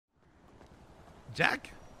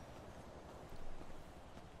Jack?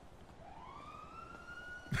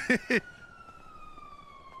 I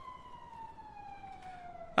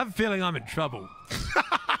have a feeling I'm in trouble.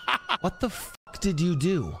 What the fuck did you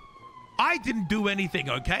do? I didn't do anything,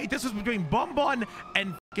 okay? This was between BonBon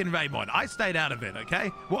and fucking Ray Mond. I stayed out of it,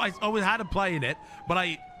 okay? Well, I always had a play in it, but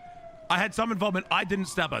I had some involvement. I didn't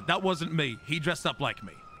stab her. That wasn't me. He dressed up like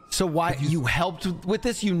me. So why you helped with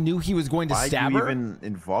this? You knew he was going to stab her? Why do you even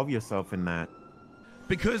involve yourself in that?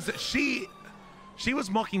 Because she was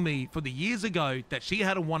mocking me for the years ago that she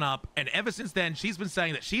had a one-up, and ever since then, she's been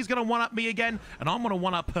saying that she's going to one-up me again, and I'm going to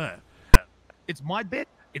one-up her. It's my bit.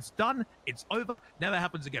 It's done. It's over. Never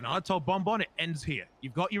happens again. And I told BonBon it ends here.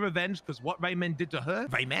 You've got your revenge because what Raymond did to her,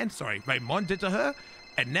 Raymond did to her,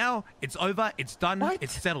 and now it's over. It's done. What? It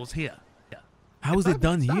settles here. Yeah. How is it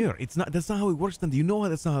done here? It's not. That's not how it works. Then you know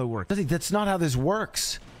that's not how it works. That's not how this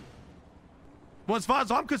works. Well, as far as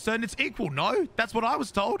I'm concerned, it's equal. No, that's what I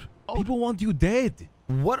was told. People want you dead.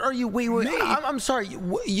 What are you? Wait. I'm sorry.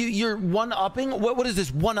 You're one-upping. What is this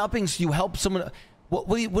one-upping? So you help someone?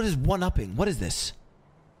 What is one-upping? What is this?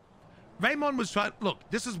 Raymond was trying. Look,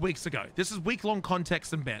 this is weeks ago. This is week-long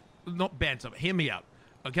context and not banter. Hear me out,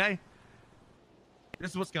 okay?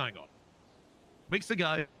 This is what's going on. Weeks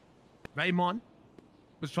ago, Raymond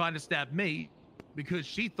was trying to stab me because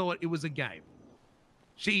she thought it was a game.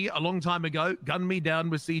 She, a long time ago, gunned me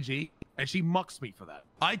down with CG, and she mocks me for that.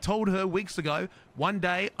 I told her weeks ago, one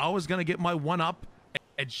day I was going to get my one-up,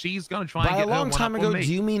 and she's going to try and get her one-up on me. By a long time ago,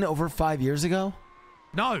 do you mean over 5 years ago?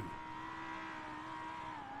 No.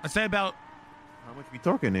 I say about... How much we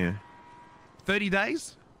talking here? 30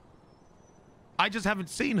 days? I just haven't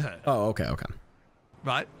seen her. Oh, okay.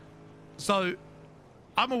 Right? So,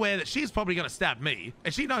 I'm aware that she's probably going to stab me,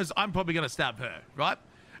 and she knows I'm probably going to stab her, right?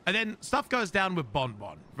 And then stuff goes down with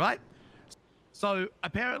BonBon, right? So,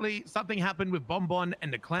 apparently, something happened with BonBon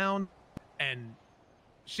and the clown, and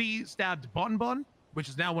she stabbed BonBon, which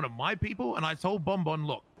is now one of my people, and I told BonBon,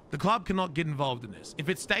 look, the club cannot get involved in this. If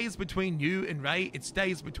it stays between you and Ray, it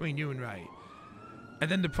stays between you and Ray.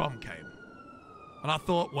 And then the problem came. And I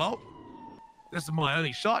thought, well, this is my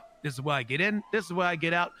only shot. This is where I get in. This is where I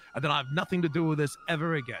get out. And then I have nothing to do with this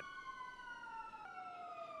ever again.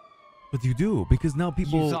 But you do, because now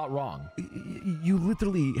people... You thought wrong. You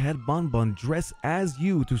literally had BonBon dress as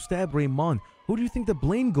you to stab Raymond. Who do you think the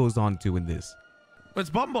blame goes on to in this? It's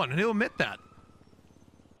BonBon, and he'll admit that.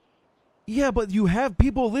 Yeah, but you have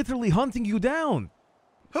people literally hunting you down.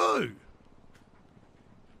 Who?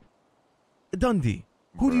 Dundee.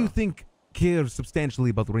 Who do you think cares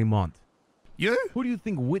substantially about Raymond? You? Who do you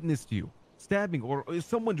think witnessed you stabbing, or is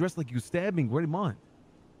someone dressed like you stabbing Raymond?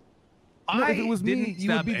 No, if it was me,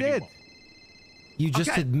 you would be dead. You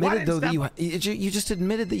just admitted though that you just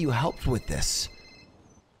admitted that you helped with this.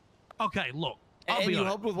 Okay, look. And you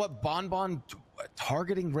helped with what? BonBon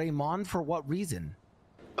targeting Raymond for what reason?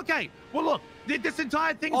 Okay, well look, this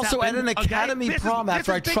entire thing also happened, at an academy prom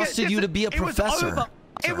after I trusted you to be a professor.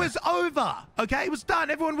 It was over, okay? It was done.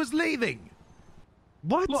 Everyone was leaving.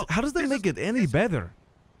 What? Look, how does that make it any better?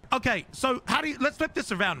 Okay, so let's flip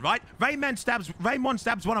this around, right? Raymond stabs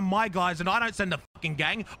one of my guys, and I don't send the fucking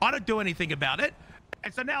gang. I don't do anything about it.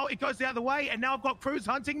 And so now it goes the other way, and now I've got crews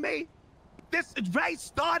hunting me. Ray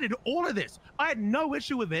started all of this. I had no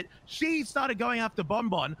issue with it. She started going after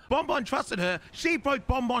BonBon. BonBon trusted her. She broke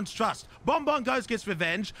BonBon's trust. BonBon gets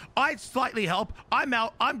revenge. I slightly help. I'm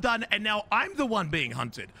out. I'm done. And now I'm the one being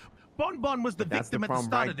hunted. BonBon was the victim at the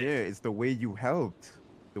start of this. It's the way you helped.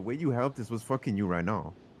 The way you helped is what's fucking you right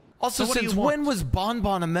now. Also, so since when was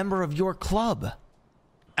BonBon a member of your club?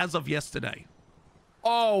 As of yesterday.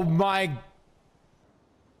 Oh my.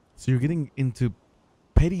 So you're getting into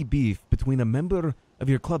petty beef between a member of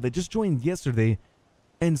your club that just joined yesterday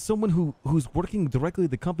and someone who's working directly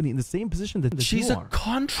at the company in the same position that she's you are. A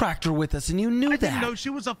contractor with us, and you knew that. I didn't know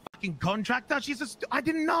she was a fucking contractor. I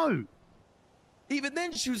didn't know. Even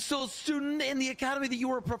then, she was still a student in the academy that you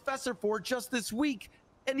were a professor for just this week.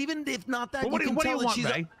 And even if not that, well, you can tell that she's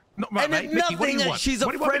Ray? And if nothing, she's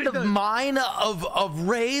a friend of mine, of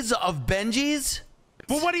Ray's, of Benji's.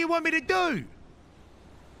 Well, what do you want me to do?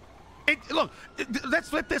 Look, let's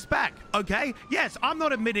flip this back, okay? Yes, I'm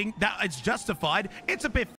not admitting that it's justified. It's a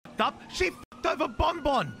bit fucked up. She fucked over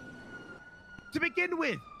BonBon to begin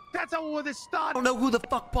with. That's how all of this started. I don't know who the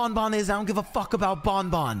fuck BonBon is. I don't give a fuck about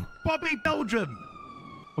BonBon. Bobby Belgium.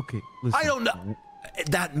 Okay, listen. I don't know.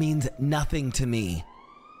 That means nothing to me.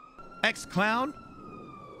 Ex-clown?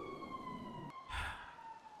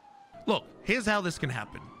 Look, here's how this can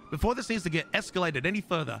happen. Before this needs to get escalated any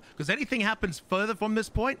further, because anything happens further from this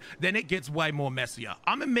point, then it gets way more messier.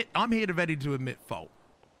 I'm here ready to admit fault.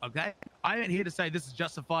 Okay? I ain't here to say this is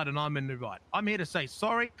justified and I'm in the right. I'm here to say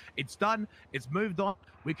sorry. It's done. It's moved on.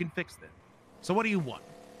 We can fix it. So what do you want?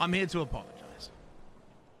 I'm here to apologize.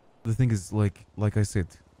 The thing is, like I said,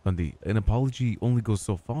 Dundee, an apology only goes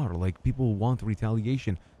so far. Like, people want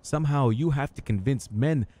retaliation. Somehow you have to convince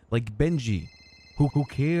men like Benji, who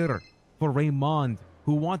care for Raymond,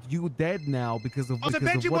 who want you dead now because of, so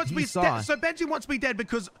Benji of what he saw. So Benji wants me dead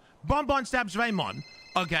because BonBon stabs Raymond.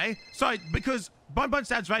 Okay? So because BonBon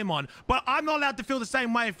stabs Raymond, but I'm not allowed to feel the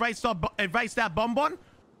same way if Ray stabbed BonBon.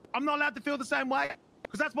 I'm not allowed to feel the same way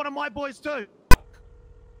because that's one of my boys too.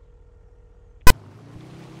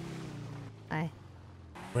 Hi.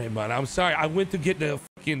 Raymond, I'm sorry. I went to get the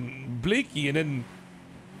fucking blinky and then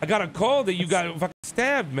I got a call that you got fucking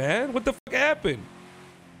stabbed, man. What the fuck happened?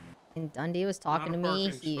 And Dundee was talking to me.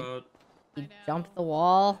 He jumped the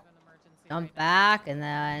wall, jumped back, and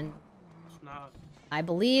then I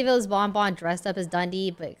believe it was BonBon dressed up as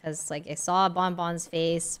Dundee, because like I saw BonBon's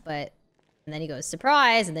face, and then he goes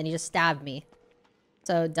surprise, and then he just stabbed me.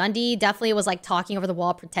 So Dundee definitely was like talking over the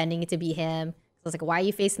wall, pretending to be him. I was like, "Why are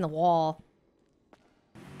you facing the wall?"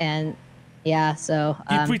 And yeah, so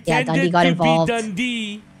yeah, Dundee got involved. Be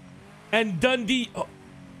Dundee, and Dundee. Oh,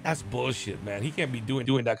 that's bullshit, man. He can't be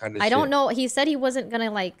doing that kind of shit. I don't know. He said he wasn't gonna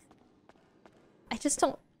like. I just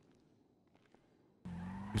don't.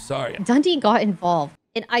 I'm sorry. Dundee got involved,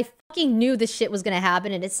 and I fucking knew this shit was gonna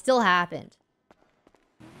happen, and it still happened.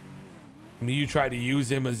 I mean, you tried to use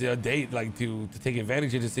him as a date, like to take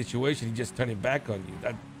advantage of the situation. He just turned it back on you.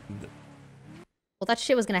 Well, that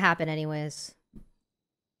shit was gonna happen anyways.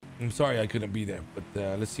 I'm sorry I couldn't be there, but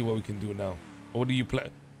let's see what we can do now. What do you play?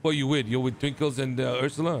 What are you with? You're with Twinkles and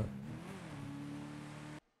Ursula?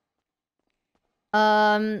 Yeah,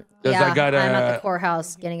 I'm at the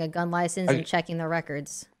courthouse getting a gun license and checking the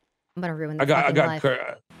records. I'm gonna ruin the fucking life.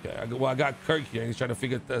 Kirk. I got Kirk here, and he's trying to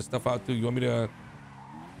figure stuff out too. You want me to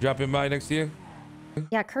drop him by next year?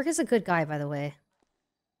 Yeah, Kirk is a good guy, by the way.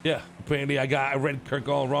 Yeah, apparently I read Kirk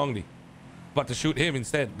all wrongly. About to shoot him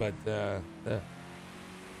instead, but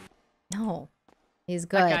no, he's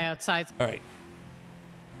good. That guy outside. All right.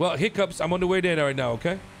 Well, hiccups. I'm on the way there right now.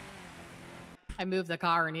 Okay. I moved the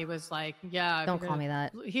car and he was like, "Yeah." Don't call me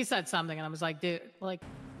that. He said something and I was like, "Dude, like."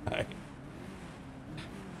 Right.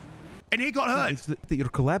 And he got hurt. It's that you're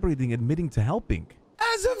collaborating, admitting to helping.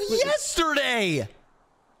 As of yesterday.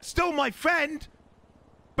 Still my friend,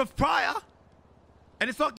 but prior, and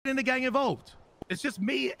it's not getting the gang involved. It's just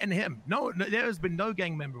me and him. No, there has been no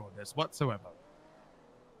gang member on this whatsoever.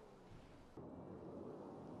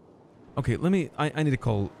 Okay, I need to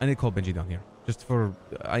call Benji down here. Just for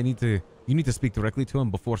you need to speak directly to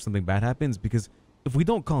him before something bad happens, because if we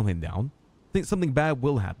don't calm him down, I think something bad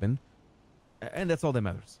will happen, and that's all that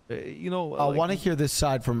matters. I want to hear this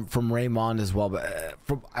side from Raymond as well, but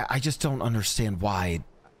I just don't understand why.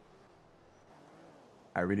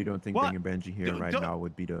 I really don't think bringing Benji here right now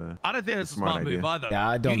would be the. I don't think it's a smart move either. Yeah,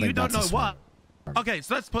 I don't think you don't that's know smart. what. Okay,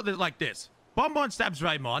 so let's put it like this: BonBon stabs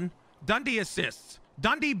Raymond. Dundee assists.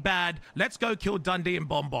 Dundee bad. Let's go kill Dundee and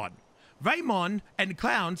BonBon. Raymond and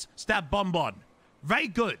clowns stab BonBon. Ray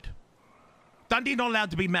good. Dundee not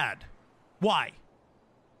allowed to be mad. Why?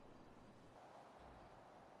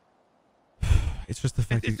 It's just the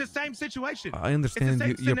fact. It's the same situation. I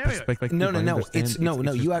understand your perspective. No. It's no.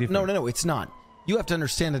 It's not. You have to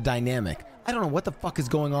understand the dynamic. I don't know what the fuck is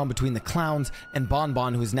going on between the clowns and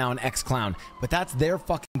BonBon, who is now an ex-clown, but that's their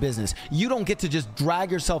fucking business. You don't get to just drag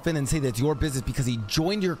yourself in and say that's your business because he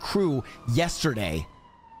joined your crew yesterday.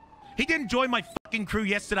 He didn't join my fucking crew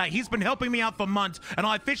yesterday. He's been helping me out for months, and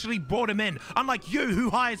I officially brought him in. Unlike you, who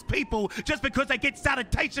hires people just because they get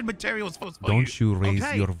sanitation materials for Don't you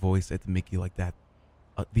raise your voice at Mickey like that.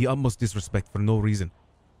 The utmost disrespect for no reason.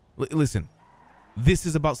 Listen, this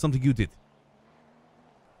is about something you did.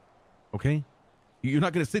 Okay? You're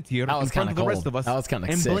not going to sit here in front of the rest of us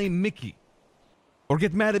and blame Mickey. Or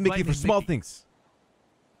get mad at Mickey for small things.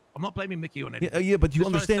 I'm not blaming Mickey on anything. Yeah, but you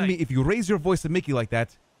understand me. If you raise your voice at Mickey like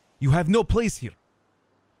that, you have no place here.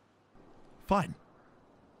 Fine.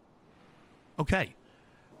 Okay.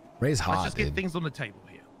 Ray's hot, Let's just get things on the table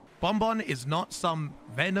here. BonBon is not some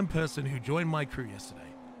random person who joined my crew yesterday.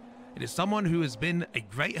 It is someone who has been a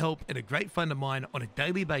great help and a great friend of mine on a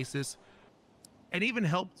daily basis, and even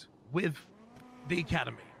helped with the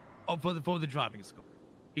academy for the driving school.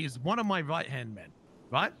 He is one of my right-hand men,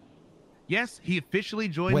 right? Yes, he officially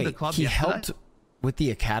joined the club yesterday. He helped with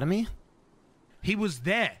the academy? He was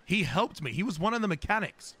there. He helped me. He was one of the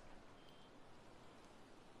mechanics.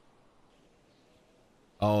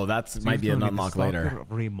 Oh, that might be an unlock later.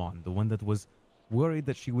 Raymond, the one that was worried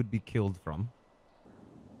that she would be killed from.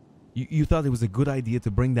 You thought it was a good idea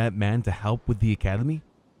to bring that man to help with the academy?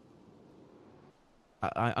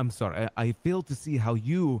 I'm sorry. I fail to see how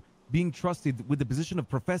you, being trusted with the position of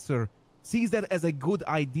professor, sees that as a good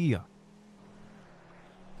idea.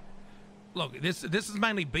 Look, this is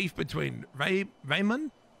mainly beef between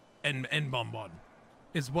Raymond and BonBon.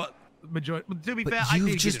 Is what majority. To be fair,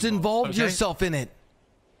 you've just involved yourself in it.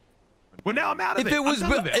 Well, now I'm out of it. If it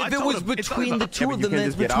was between the two of them, then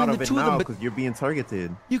it's between the two of them. Because you're being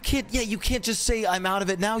targeted. You can't. Yeah, you can't just say I'm out of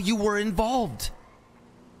it now. You were involved.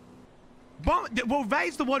 Well,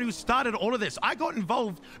 Ray's the one who started all of this. I got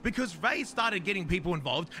involved because Ray started getting people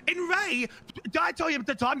involved. And Ray, did I tell you at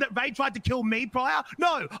the time that Ray tried to kill me prior?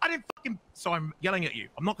 No, I didn't fucking... So I'm yelling at you.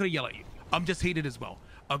 I'm not going to yell at you. I'm just heated as well,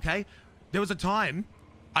 okay? There was a time,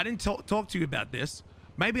 I didn't talk to you about this.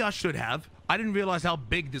 Maybe I should have. I didn't realize how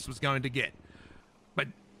big this was going to get. But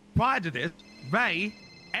prior to this, Ray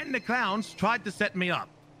and the clowns tried to set me up.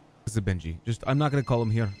 This is Benji. I'm not going to call him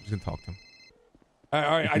here. I'm just going to talk to him. All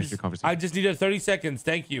right, I just needed 30 seconds.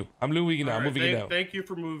 Thank you. I'm moving now. Moving it now. Thank you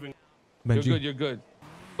for moving. Benji. You're good.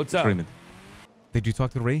 What's up? Raymond. Did you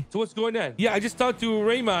talk to Ray? So what's going on? Yeah, I just talked to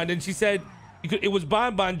Raymond, and she said it was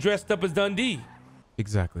BonBon dressed up as Dundee.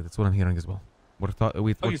 Exactly. That's what I'm hearing as well.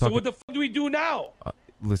 Okay, so what the fuck do we do now?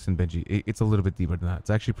 Listen, Benji, it's a little bit deeper than that. It's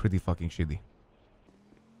actually pretty fucking shitty.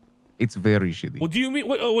 It's very shitty. What do you mean?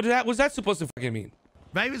 What's that supposed to fucking mean?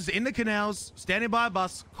 Ray was in the canals, standing by a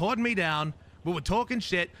bus, called me down. We were talking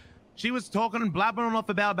shit. She was talking and blabbering off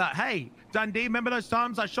about, hey, Dundee, remember those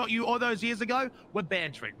times I shot you all those years ago? We're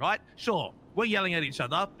bantering, right? Sure, we're yelling at each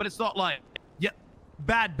other, but it's not like, yeah,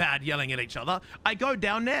 bad yelling at each other. I go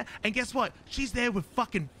down there, and guess what? She's there with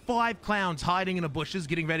fucking 5 clowns hiding in the bushes,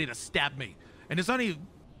 getting ready to stab me. And it's only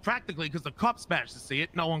practically because the cops managed to see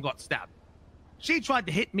it, no one got stabbed. She tried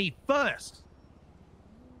to hit me first.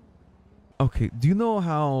 Okay, do you know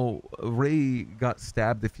how Ray got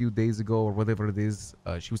stabbed a few days ago or whatever it is?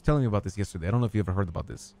 She was telling me about this yesterday. I don't know if you ever heard about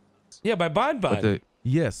this. Yeah, by BonBon.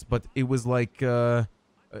 Yes, but it was like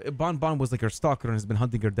BonBon was like her stalker and has been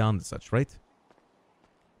hunting her down and such, right?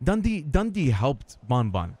 Dundee helped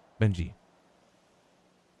BonBon, Benji.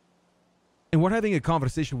 And we're having a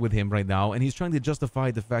conversation with him right now, and he's trying to justify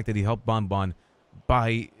the fact that he helped BonBon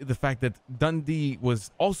by the fact that Dundee was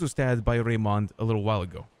also stabbed by Raymond a little while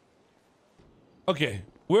ago. Okay,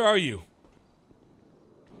 where are you?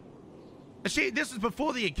 This is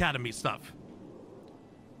before the academy stuff.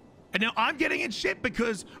 And now I'm getting in shit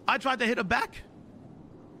because I tried to hit her back.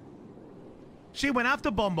 She went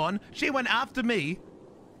after BonBon. She went after me.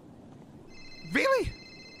 Really?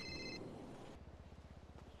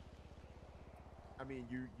 I mean,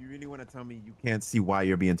 you really want to tell me you can't see why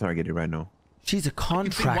you're being targeted right now? She's a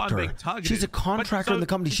contractor. She's a contractor in the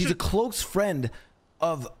company. She's a close friend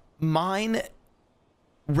of mine,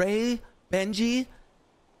 Ray, Benji.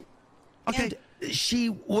 Okay. And she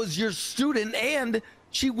was your student and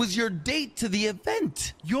she was your date to the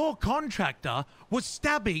event. Your contractor was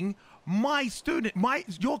stabbing my student.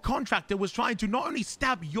 Your contractor was trying to not only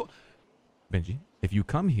stab your... Benji, if you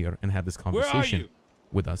come here and have this conversation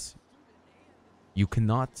with us, you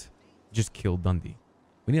cannot just kill Dundee.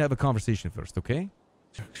 We need to have a conversation first, okay?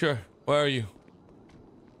 Sure. Where are you?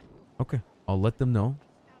 Okay. I'll let them know.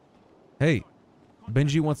 Hey,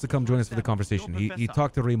 Benji wants to come join us for the conversation. He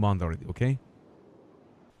talked to Ray Mond already, okay?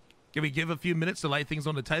 Can we give a few minutes to lay things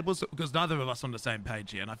on the table? Because neither of us are on the same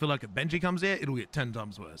page here. And I feel like if Benji comes here, it'll get 10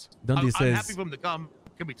 times worse. Dundee says... I'm happy for him to come.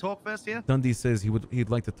 Can we talk first here? Dundee says he'd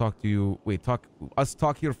like to talk to you. Wait,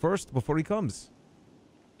 talk here first before he comes.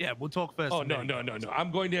 Yeah, we'll talk first. Oh, no. I'm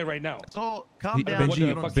going there right now. So, calm down.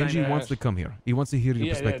 Benji wants to come here. He wants to hear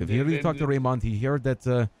your perspective. He already talked to Raymond. He heard that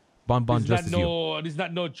BonBon justice you. There's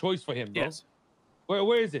not no choice for him, bro. Yes.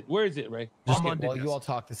 Where is it? Where is it, Ray? While you all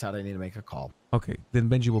talk this out, I need to make a call. Okay, then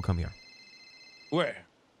Benji will come here. Where?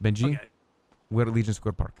 Benji, we're at Legion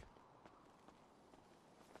Square Park.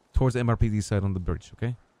 Towards the MRPD side on the bridge,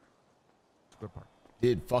 okay? Square Park.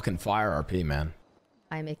 Dude, fucking fire RP, man.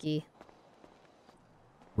 Hi, Mickey.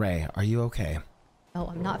 Ray, are you okay? No,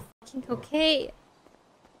 I'm not fucking okay.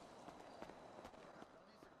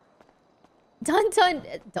 BonBon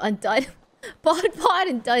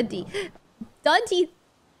and Dundee.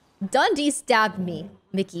 Dundee stabbed me,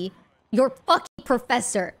 Mickey. Your fucking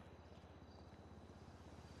professor.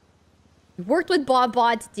 You worked with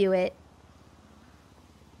BonBon to do it.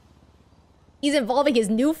 He's involving his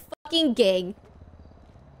new fucking gang.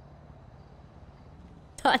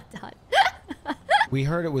 We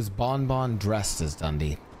heard it was BonBon dressed as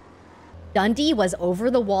Dundee. Dundee was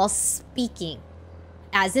over the wall speaking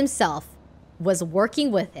as himself, was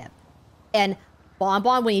working with him. And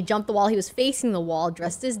BonBon, when he jumped the wall, he was facing the wall,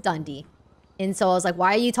 dressed as Dundee. And so I was like,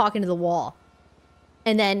 why are you talking to the wall?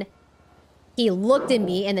 And then he looked at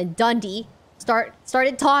me, and then Dundee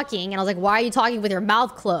started talking, and I was like, why are you talking with your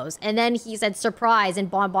mouth closed? And then he said, surprise,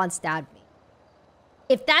 and BonBon stabbed me.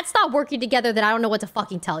 If that's not working together, then I don't know what to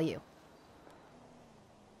fucking tell you.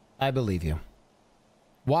 I believe you.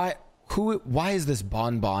 Why is this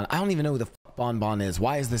BonBon? I don't even know who the fuck BonBon is.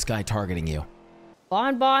 Why is this guy targeting you?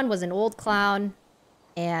 BonBon was an old clown,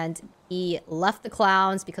 and he left the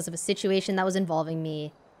clowns because of a situation that was involving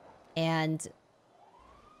me, and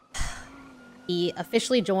he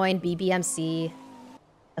officially joined BBMC,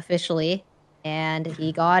 officially, and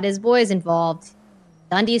he got his boys involved.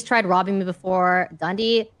 Dundee's tried robbing me before.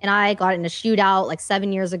 Dundee and I got in a shootout like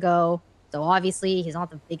 7 years ago, so obviously he's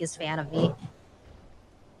not the biggest fan of me.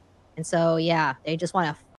 And so, yeah, they just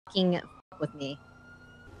want to fucking fuck with me.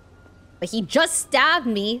 But he just stabbed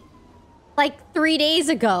me like 3 days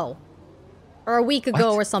ago. Or a week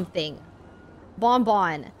ago or something.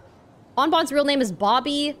 BonBon. BonBon's real name is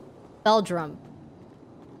Bobby Beldrum.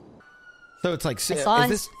 So it's like,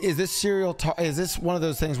 is this serial? Is this one of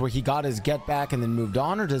those things where he got his get back and then moved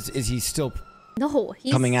on, or is he still? No,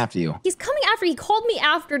 he's coming after you. He's coming after. He called me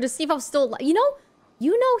after to see if I was still alive. You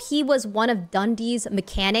know, he was one of Dundee's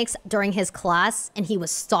mechanics during his class, and he was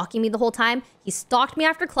stalking me the whole time. He stalked me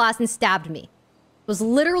after class and stabbed me. It was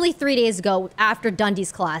literally 3 days ago after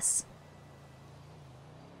Dundee's class.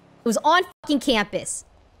 It was on fucking campus.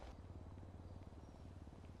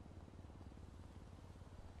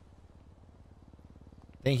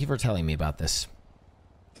 Thank you for telling me about this.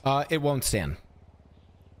 It won't stand.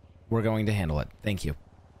 We're going to handle it. Thank you.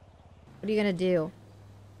 What are you gonna do?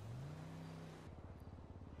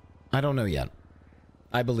 I don't know yet.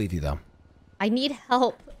 I believe you, though. I need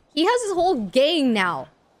help. He has his whole gang now.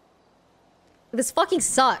 This fucking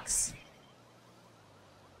sucks.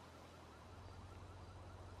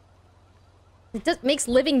 It just makes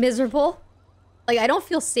living miserable. Like, I don't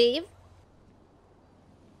feel safe.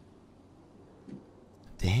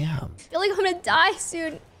 Damn. I feel like I'm gonna die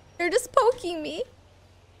soon. They're just poking me.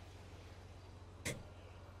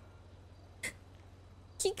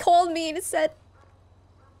 He called me and said,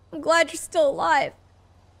 I'm glad you're still alive.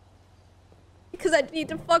 Because I need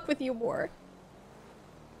to fuck with you more.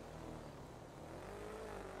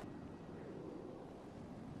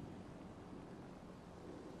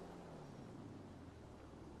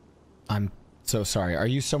 I'm so sorry. Are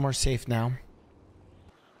you somewhere safe now?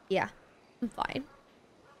 Yeah, I'm fine.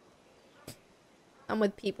 I'm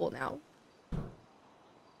with people now.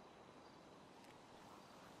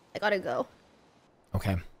 I gotta go.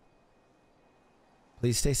 Okay.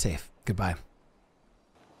 Please stay safe. Goodbye.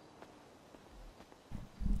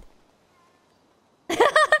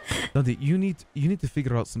 Dundee, you need to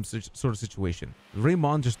figure out some sort of situation.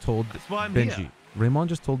 Raymond just told Benji. Raymond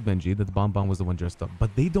just told Benji that BonBon was the one dressed up,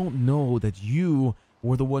 but they don't know that you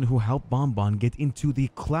were the one who helped BonBon get into the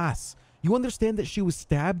class. You understand that she was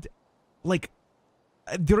stabbed, like,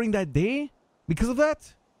 during that day because of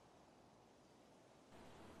that?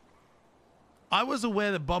 I was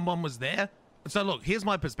aware that BonBon was there. So look, here's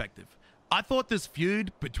my perspective. I thought this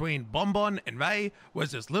feud between BonBon and Ray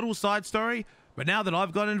was this little side story, but now that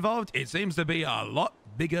I've got involved, it seems to be a lot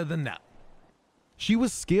bigger than that. She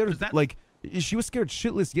was scared, she was scared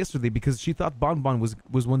shitless yesterday because she thought BonBon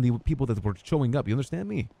was one of the people that were showing up. You understand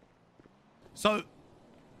me? So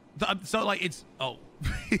like, it's... Oh.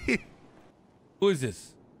 Who is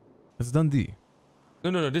this? That's Dundee.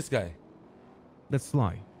 No, this guy. That's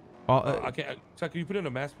Sly. Okay, so can you put in a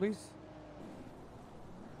mask, please?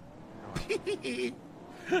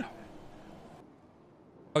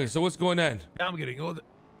 Okay, so what's going on? I'm getting all the...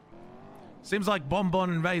 Seems like BonBon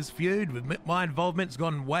and Ray's feud with my involvement's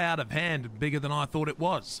gone way out of hand, bigger than I thought it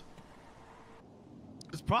was.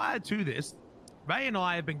 Because prior to this, Ray and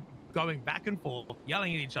I have been going back and forth,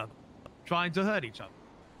 yelling at each other, trying to hurt each other.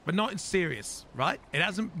 But not serious, right? It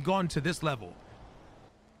hasn't gone to this level.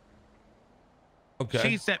 Okay.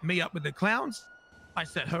 She set me up with the clowns. I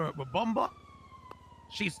set her up with BonBon.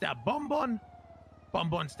 She stabbed BonBon.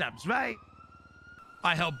 BonBon stabs Ray.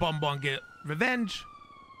 I helped BonBon get revenge.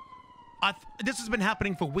 This has been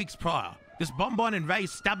happening for weeks prior. This BonBon and Ray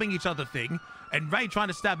stabbing each other thing, and Ray trying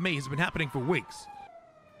to stab me has been happening for weeks.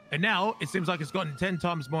 And now it seems like it's gotten 10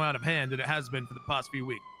 times more out of hand than it has been for the past few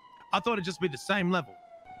weeks. I thought it'd just be the same level.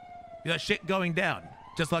 You know, shit going down,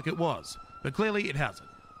 just like it was. But clearly it hasn't.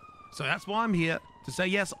 So that's why I'm here to say,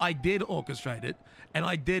 yes, I did orchestrate it, and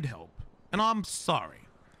I did help. And I'm sorry.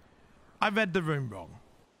 I read the room wrong.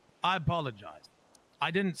 I apologize.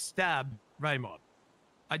 I didn't stab Raymond.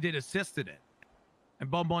 I did assisted it. And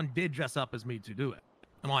BonBon did dress up as me to do it.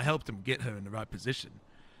 And I helped him get her in the right position.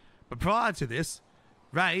 But prior to this,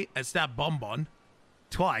 Ray had stabbed BonBon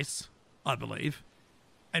twice, I believe.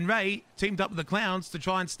 And Ray teamed up with the clowns to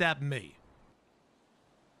try and stab me.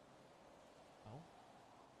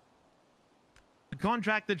 The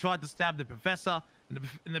contractor tried to stab the professor,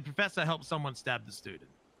 and the professor helped someone stab the student.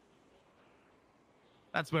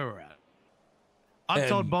 That's where we're at. I've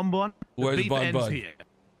told BonBon the beef ends here.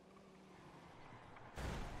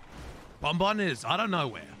 BonBon is, I don't know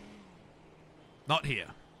where. Not here.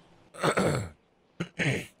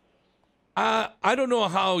 I don't know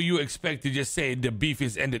how you expect to just say the beef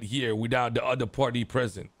is ended here without the other party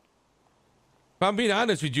present. If I'm being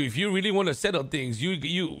honest with you, if you really want to settle things,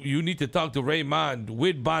 you need to talk to Ray Mond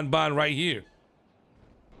with BonBon right here.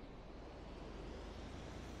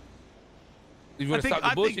 If you want to stop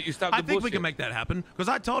the bullshit, you stop the bullshit. I think we can make that happen because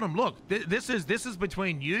I told him, look, this is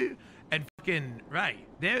between you and fucking Ray.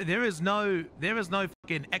 There is no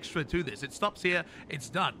fucking extra to this. It stops here. It's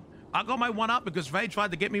done. I got my one up because Ray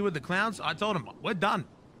tried to get me with the clowns. I told him we're done.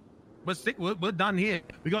 We're done here.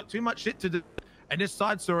 We got too much shit to do, and this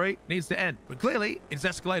side story needs to end. But clearly, it's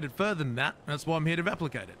escalated further than that. And that's why I'm here to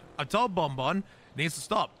replicate it. I told BonBon it needs to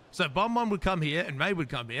stop. So if BonBon would come here and Ray would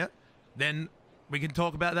come here, then we can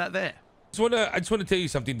talk about that there. I just want to tell you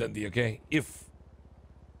something, Dundee. Okay,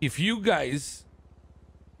 if you guys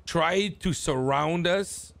try to surround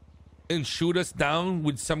us and shoot us down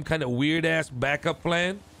with some kind of weird ass backup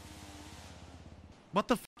plan. What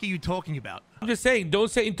the fuck are you talking about? I'm just saying, don't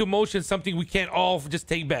set into motion something we can't all just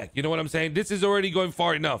take back. You know what I'm saying? This is already going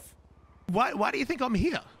far enough. Why do you think I'm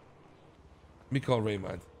here? Let me call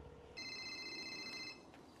Raymond.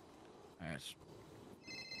 Let's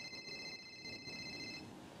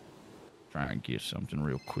try and get something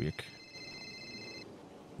real quick.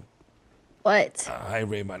 What? Hi,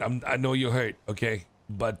 Raymond. I know you're hurt, okay?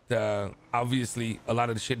 But obviously, a lot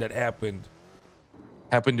of the shit that happened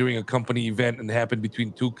during a company event and happened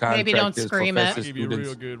between two contractors. Maybe don't scream it.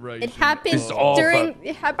 It happened during.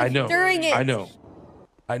 It happened during it. I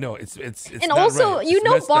know. It's and also, right. you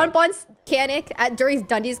know, BonBon's mechanic during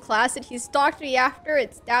Dundee's class, and he stalked me after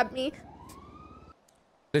and stabbed me.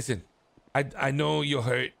 Listen, I know you're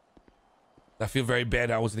hurt. I feel very bad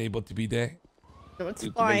I wasn't able to be there. No, it's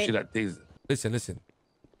to fine. make sure that things. Listen.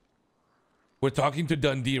 We're talking to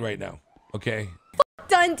Dundee right now, okay? Fuck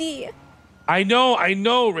Dundee. I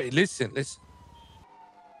know, Ray. Listen.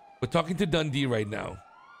 We're talking to Dundee right now,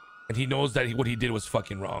 and he knows that what he did was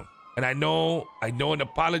fucking wrong. And I know an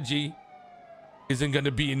apology isn't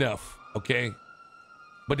gonna be enough, okay?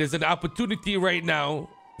 But there's an opportunity right now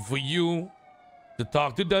for you to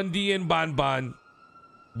talk to Dundee and BonBon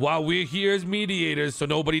while we're here as mediators, so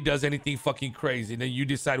nobody does anything fucking crazy, and then you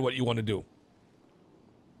decide what you want to do.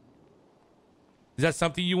 Is that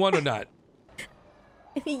something you want or not?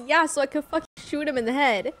 Yeah, so I could fucking shoot him in the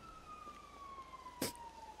head.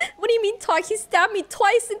 What do you mean talk? He stabbed me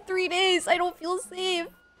twice in 3 days. I don't feel safe.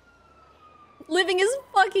 Living is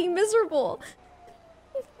fucking miserable.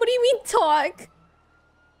 What do you mean talk?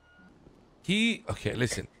 Okay,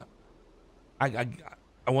 listen. I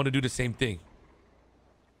want to do the same thing.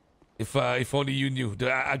 If only you knew.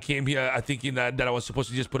 I came here thinking that I was supposed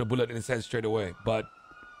to just put a bullet in his head straight away, but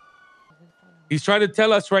he's trying to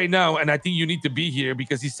tell us right now, and I think you need to be here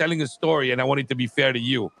because he's telling a story, and I want it to be fair to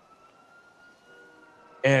you.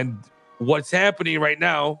 And what's happening right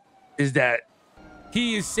now is that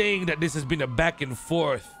he is saying that this has been a back and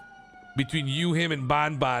forth between you, him, and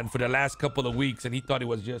BonBon for the last couple of weeks, and he thought it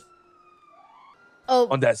was just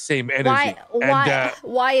on that same energy.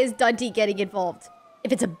 Why is Dundee getting involved?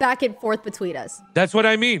 If it's a back and forth between us. That's what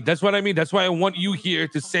I mean. That's what I mean. That's why I want you here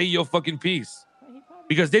to say your fucking piece.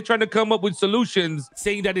 Because they're trying to come up with solutions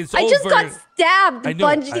saying that it's over. I just got stabbed, I know.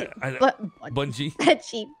 Benji. Benji.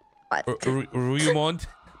 Benji. Raymond.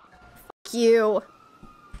 Fuck you.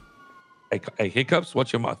 Hey, hiccups,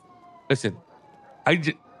 watch your mouth. Listen, I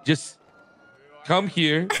just come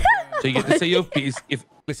here so you get to say your piece.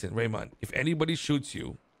 Listen, Raymond, if anybody shoots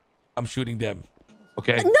you, I'm shooting them.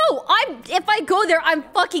 Okay? No, if I go there, I'm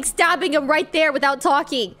fucking stabbing him right there without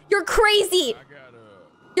talking. You're crazy.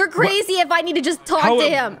 You're crazy if I need to just talk to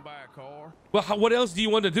him. Well, what else do you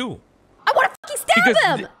want to do? I want to fucking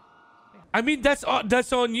stab him. I mean, that's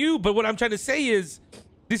on you. But what I'm trying to say is,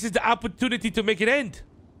 this is the opportunity to make it end.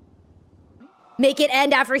 Make it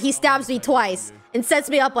end after he stabs me twice and sets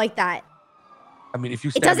me up like that. I mean, if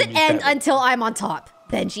you it doesn't end until I'm on top,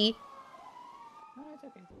 Benji.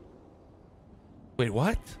 Wait,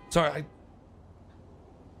 what? Sorry.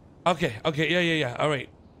 Okay. Yeah. All right.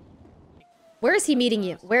 Where is he meeting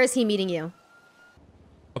you? Where is he meeting you?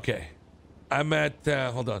 Okay. I'm at,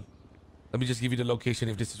 hold on. Let me just give you the location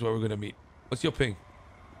if this is where we're gonna meet. What's your ping?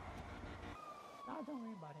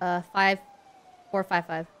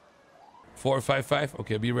 455. 455?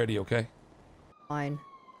 Okay, be ready, okay? Fine.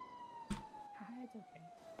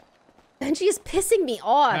 Benji is pissing me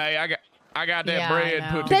off. Hey, I got that bread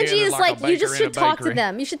put Benji together is like, a you just baker in should a talk to bakery.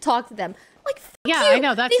 them. You should talk to them. Like, fuck Yeah, you. I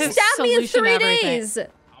know, that's They his stabbed me in solution 3 to everything. days.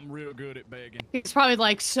 I'm real good at begging. He's probably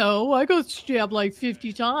like, so I got stabbed like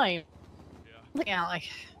 50 times. Yeah, like,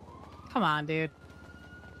 come on, dude.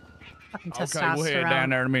 Fucking testosterone. Okay, we'll head down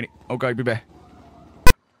there in a minute. Okay, be back.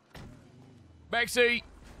 Backseat.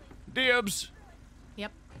 Dibs.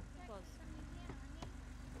 Yep.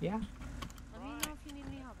 Yeah. Let me know if you need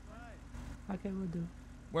any help. Okay, we'll do.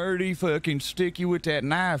 Where'd he fucking stick you with that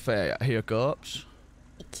knife at, Hiccups?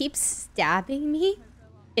 He keeps stabbing me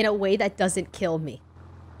in a way that doesn't kill me.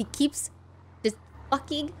 He keeps just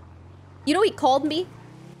fucking... You know, he called me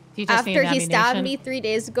after he stabbed me 3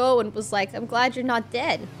 days ago and was like, I'm glad you're not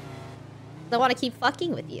dead. I want to keep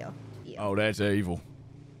fucking with you. Oh, that's evil.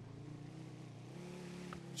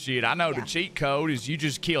 Shit, I know the cheat code is you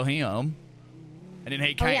just kill him, and then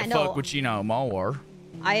he can't fuck with you no more.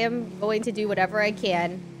 I am going to do whatever I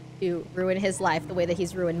can to ruin his life the way that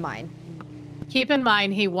he's ruined mine. Keep in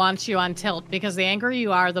mind, he wants you on tilt because the angrier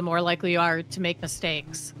you are, the more likely you are to make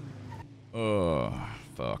mistakes.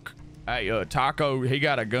 Fuck. Hey, Taco, he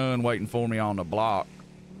got a gun waiting for me on the block.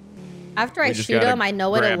 After I shoot him, I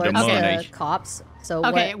know it alerts the cops. So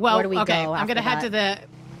okay, where do we go? I'm gonna head to the.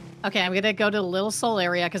 Okay, I'm gonna go to the Little Soul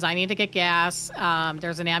area because I need to get gas.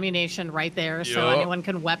 There's an ammunition right there, so anyone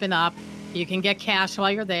can weapon up. You can get cash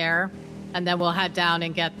while you're there, and then we'll head down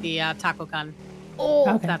and get the taco gun. Oh,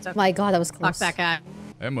 my God, that was close. Fuck that guy.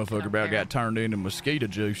 That motherfucker about got turned into mosquito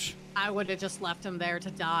juice. I would have just left him there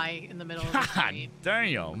to die in the middle of the street.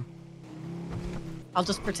 Damn. I'll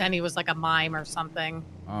just pretend he was like a mime or something.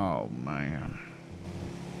 Oh, man.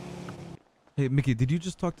 Hey, Mickey, did you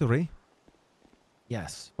just talk to Ray?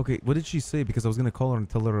 Yes. Okay, what did she say? Because I was going to call her and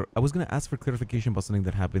tell her... I was going to ask for clarification about something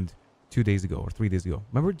that happened 2 days ago or 3 days ago.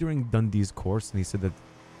 Remember during Dundee's course and he said that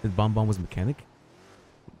BonBon was a mechanic?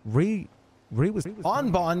 Ray was...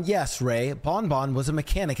 BonBon, yes, Ray. BonBon was a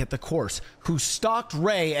mechanic at the course who stalked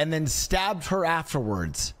Ray and then stabbed her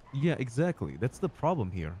afterwards. Yeah, exactly. That's the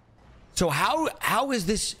problem here. So how is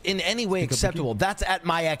this in any way acceptable? That's at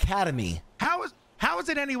my academy. How is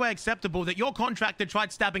it any way acceptable that your contractor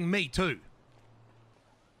tried stabbing me too?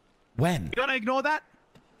 When? You gonna ignore that?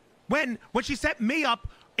 When she set me up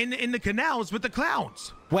in the canals with the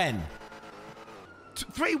clowns? When?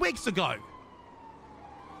 3 weeks ago.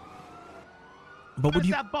 But would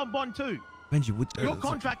you stab BonBon too? Benji, your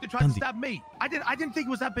contractor tried to stab me. I didn't think it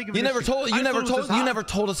was that big of an You never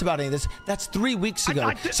told us about any of this. That's 3 weeks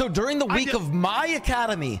ago. So during the week of my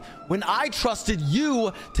academy, when I trusted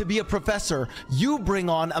you to be a professor, you bring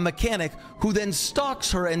on a mechanic who then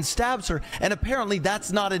stalks her and stabs her, and apparently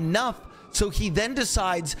that's not enough. So he then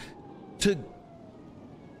decides to...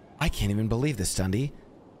 I can't even believe this, Dundee.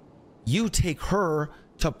 You take her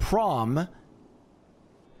to prom.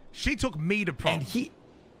 She took me to prom. And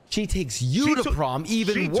she takes you to prom,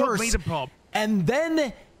 even worse. She took me to prom. And then...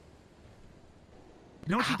 You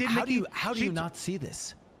know what she did, Mickey? How do you not see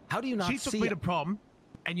this? How do you not see it? She took me to prom,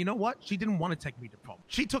 and you know what? She didn't want to take me to prom.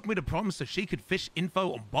 She took me to prom so she could fish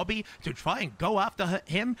info on Bobby to try and go after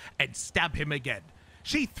him and stab him again.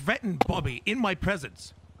 She threatened Bobby in my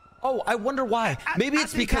presence. Oh, I wonder why. Maybe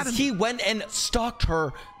it's because he went and stalked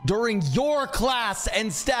her during your class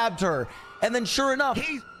and stabbed her. And then sure enough...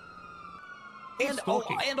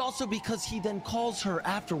 And also because he then calls her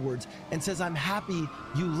afterwards and says, I'm happy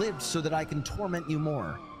you lived so that I can torment you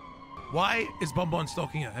more. Why is BonBon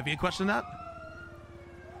stalking her? Have you questioned that?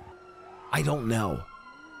 I don't know.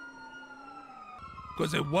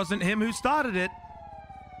 Because it wasn't him who started it.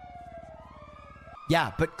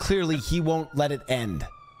 Yeah, but clearly he won't let it end.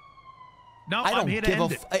 No, I'm here to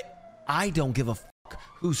end it. I don't give a fuck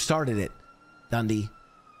who started it, Dundee.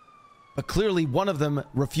 But clearly one of them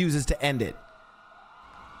refuses to end it.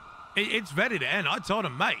 It's ready to end. I told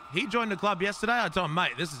him, mate. He joined the club yesterday. I told him,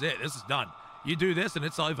 mate, this is it. This is done. You do this and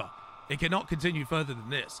it's over. It cannot continue further than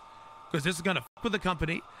this. Because this is going to fuck with the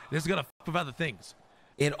company. This is going to fuck with other things.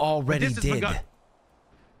 It already did.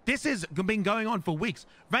 This has been going on for weeks.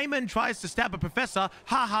 Raymond tries to stab a professor.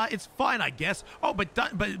 Haha, it's fine, I guess. Oh, but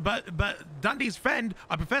Dundee's friend,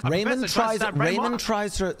 a professor. Raymond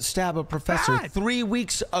tries to stab a professor 3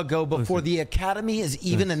 weeks ago before the academy is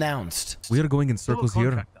even announced. We are going in circles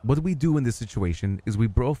here. What we do in this situation is we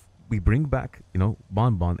bring back,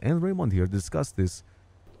 BonBon and Raymond here to discuss this.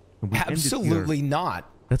 Absolutely not.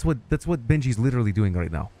 That's what Benji's literally doing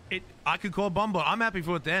right now. I could call BonBon. I'm happy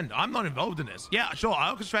for it to end. I'm not involved in this. Yeah, sure,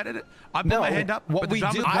 I orchestrated it. I put my hand up. What we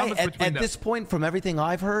do at this point, from everything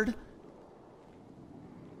I've heard,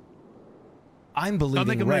 I'm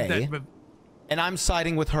believing Ray, and I'm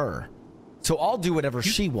siding with her. So I'll do whatever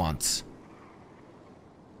she wants.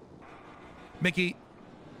 Mickey,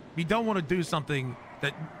 you don't want to do something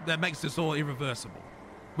that makes this all irreversible.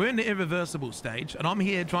 We're in the irreversible stage, and I'm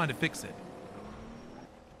here trying to fix it.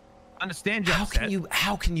 Understand your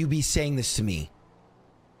how can you be saying this to me?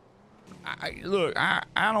 Look, I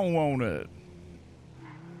don't want to.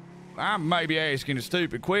 I may be asking a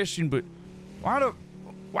stupid question, but why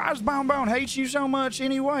does BonBon hate you so much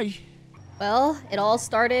anyway? Well, it all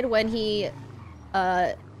started when he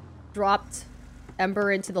dropped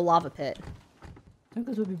Ember into the lava pit.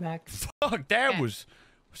 Twinkles will be back. Fuck, that was.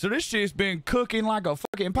 So this shit's been cooking like a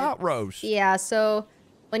fucking pot roast. Yeah, so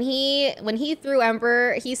when he threw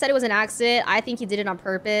Ember, he said it was an accident. I think he did it on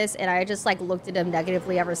purpose, and I just like looked at him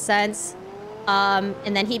negatively ever since.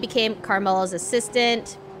 And then he became Carmela's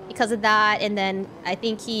assistant because of that, and then I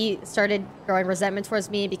think he started growing resentment towards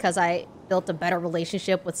me because I built a better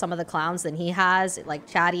relationship with some of the clowns than he has, like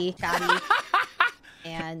Chatty.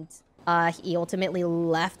 And he ultimately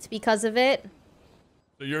left because of it.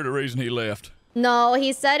 So you're the reason he left? No,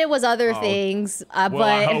 he said it was other things. Well,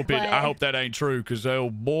 I hope that ain't true, because, oh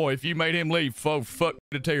boy, if you made him leave, fuck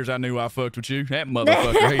the tears, I knew I fucked with you. That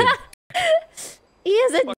motherfucker. He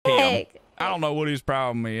is a dick. I don't know what his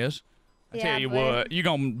problem is. I tell you what, you're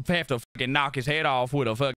going to have to fucking knock his head off with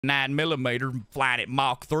a fucking 9mm flying at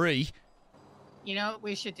Mach 3. You know what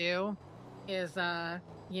we should do is,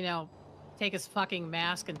 you know, take his fucking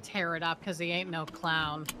mask and tear it up, because he ain't no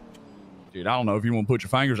clown. Dude, I don't know if you want to put your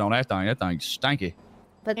fingers on that thing. That thing's stinky.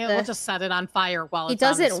 But yeah, we'll just set it on fire while he it's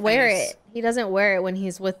on his doesn't wear face. it. He doesn't wear it when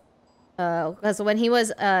he's with, because when he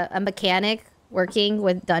was a mechanic working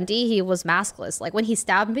with Dundee, he was maskless. Like when he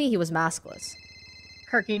stabbed me, he was maskless.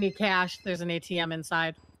 Kirk, you need cash. There's an ATM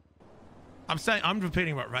inside. I'm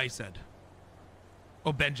repeating what Ray said.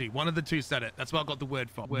 Or Benji. One of the two said it. That's what I got the word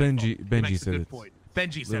from. Benji said it. Point.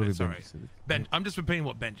 Benji said it, sorry. I'm just repeating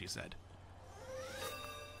what Benji said.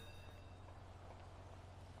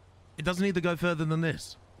 It doesn't need to go further than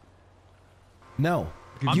this. No.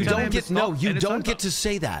 You don't get to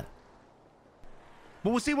say that.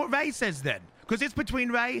 Well, we'll see what Ray says then. Because it's between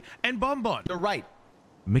Ray and BonBon. You're right.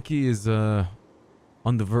 Mickey is on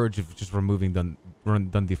the verge of just removing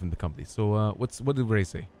Dundee from the company. So what did Ray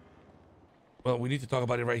say? Well, we need to talk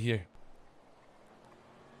about it right here.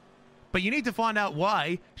 But you need to find out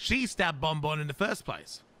why she stabbed BonBon in the first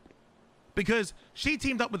place. Because she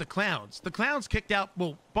teamed up with the clowns. The clowns kicked out...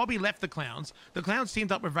 Well, Bobby left the clowns. The clowns teamed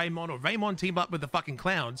up with Raymond, or Raymond teamed up with the fucking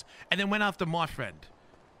clowns, and then went after my friend.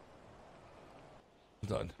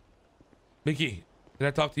 Hold on. Mickey, can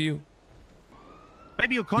I talk to you?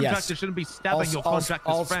 Maybe your contractor shouldn't be stabbing your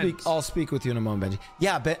contractor's friends. I'll speak with you in a moment, Benji.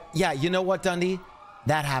 Yeah, but yeah, you know what, Dundee?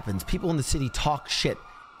 That happens. People in the city talk shit,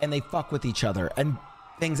 and they fuck with each other, and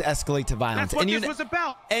things escalate to violence. That's what this was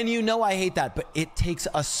about. And you know I hate that, but it takes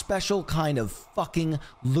a special kind of fucking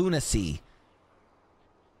lunacy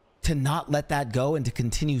to not let that go and to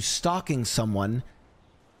continue stalking someone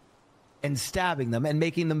and stabbing them and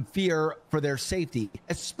making them fear for their safety,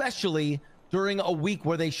 especially during a week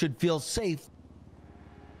where they should feel safe.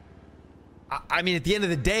 I mean, at the end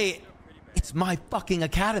of the day, it's my fucking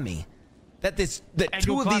academy. Two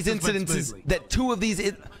of these incidences,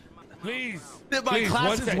 Please. My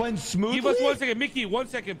classes went smoothly. Give us 1 second. Mickey, 1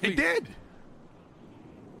 second, please. It did.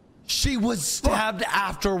 She was stabbed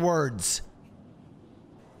afterwards.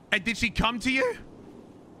 And did she come to you?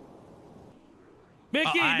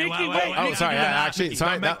 Mickey, wait. Oh, sorry. Actually,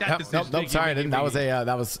 sorry. Nope, sorry. I didn't. That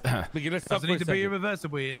was Mickey, let's stop. Doesn't need to be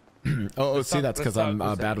irreversible. See, that's because I'm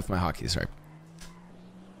bad with my hockey. Sorry.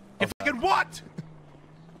 You fucking what?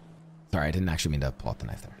 Sorry, I didn't actually mean to pull out the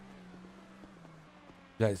knife there.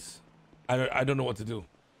 Guys, I don't know what to do,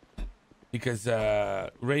 because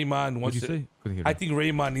Raymond wants to. I think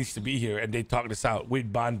Raymond needs to be here, and they talk this out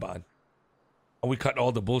with BonBon, and we cut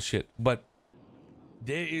all the bullshit. But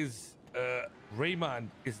there is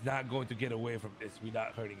Raymond is not going to get away from this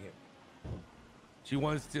without hurting him. She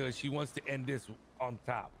wants to end this on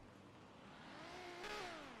top.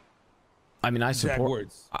 I mean, I support. Exact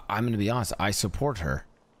words. I'm going to be honest. I support her.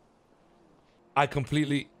 I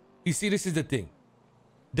completely. You see, this is the thing.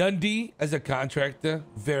 Dundee, as a contractor,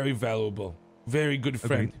 very valuable, very good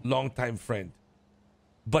friend, longtime friend.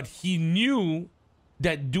 But he knew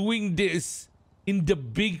that doing this in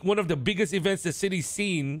one of the biggest events the city's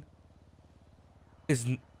seen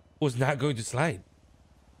was not going to slide.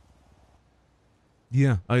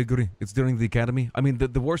 Yeah, I agree. It's during the academy. I mean,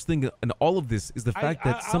 the worst thing in all of this is the fact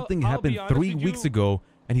that something happened 3 weeks ago,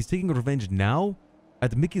 and he's taking revenge now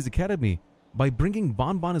at Mickey's academy by bringing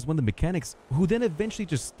BonBon as one of the mechanics, who then eventually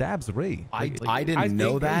just stabs Ray. I didn't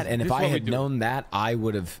know that, and if I had known that, I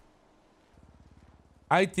would have.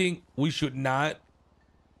 I think we should not.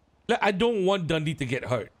 I don't want Dundee to get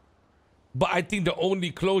hurt, but I think the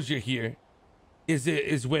only closure here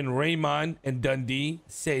is when Raymond and Dundee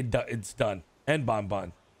say that it's done, and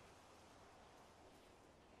BonBon.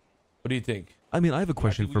 What do you think? I mean, I have a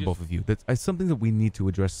question for both of you. That's something that we need to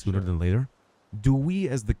address sooner than later. Do we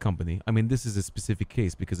as the company, I mean, this is a specific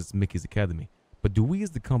case because it's Mickey's Academy, but do we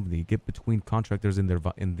as the company get between contractors in their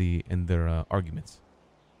arguments?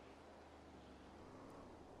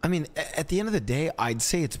 I mean, at the end of the day, I'd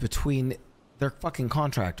say it's between their fucking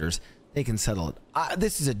contractors. They can settle it.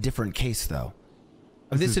 This is a different case, though.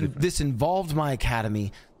 This involved my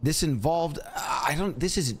academy. This involved,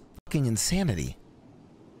 this is fucking insanity.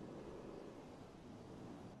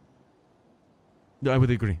 I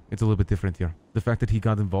would agree. It's a little bit different here. The fact that he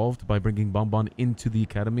got involved by bringing BonBon into the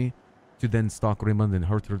academy to then stalk Raymond and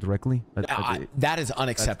hurt her directly. That is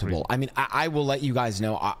unacceptable. I mean, I will let you guys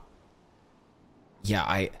know. I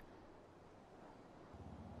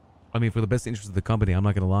mean, for the best interest of the company, I'm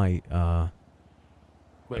not going to lie.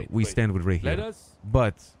 We stand with Ray here. Let us.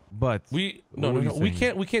 But we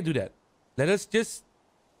can't do that. Let us just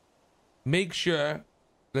make sure.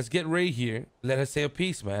 Let's get Ray here. Let her say a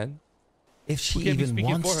piece, man. If she even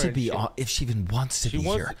wants to be on, if she even wants to be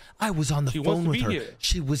here, I was on the phone with her.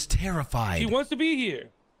 She was terrified. She wants to be here.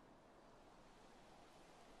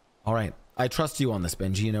 All right, I trust you on this,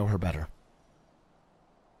 Benji. You know her better.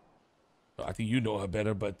 I think you know her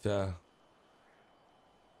better, but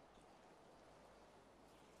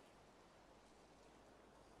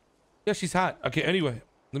yeah, she's hot. Okay, anyway,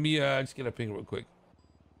 let me just get a ping real quick.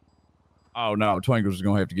 Oh no, Twinkles is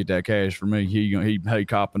gonna have to get that cash for me. He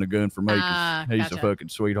copping a gun for me because he's a fucking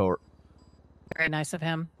sweetheart. Very nice of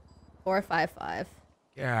him. 455.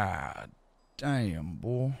 God damn,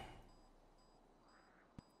 boy.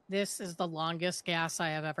 This is the longest gas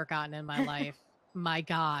I have ever gotten in my life. My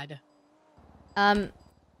God.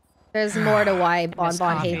 There's more to why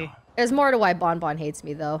BonBon hates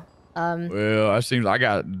me though. Well, it seems I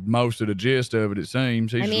got most of the gist of it. It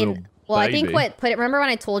seems he's a little baby. I think remember when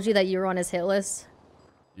I told you that you were on his hit list?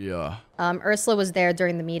 Yeah. Ursula was there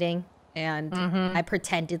during the meeting, and I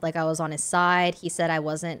pretended like I was on his side. He said I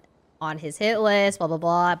wasn't on his hit list, blah blah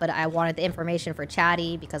blah. But I wanted the information for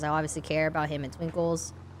Chatty because I obviously care about him and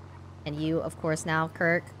Twinkles, and you, of course, now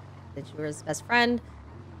Kirk, that you were his best friend.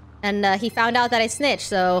 And he found out that I snitched,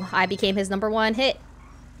 so I became his #1 hit.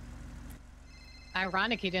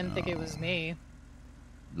 Ironic he didn't think it was me.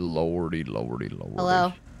 Lordy.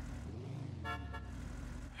 Hello.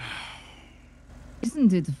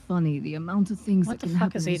 Isn't it funny the amount of things What that the can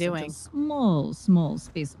fuck happen is he in such doing? a small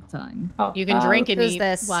space of time? Oh, you can drink and who's eat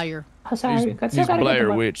this? while you're. Oh, sorry. He's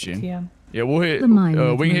Blair Witching. Yeah, we'll hit.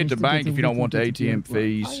 We can hit the bank if you don't want the ATM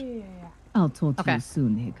fees. I'll talk to you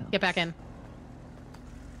soon, Hiccup. Get back in.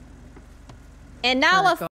 And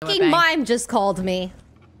now a fucking mime just called me.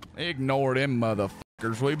 Ignore them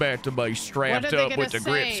motherfuckers. We about to be strapped up with the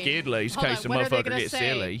grip skidleys in case the motherfucker gets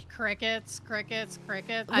silly. Crickets. Well,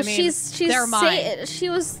 I mean, she's they're mine.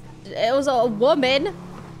 It was a woman,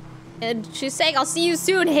 and she's saying, "I'll see you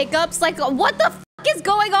soon." Hiccups. Like, what the fuck is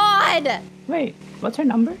going on? Wait, what's her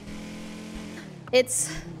number?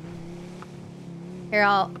 It's here.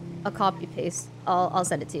 I'll copy paste. I'll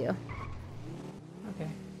send it to you. Okay.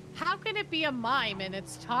 How can it be a mime and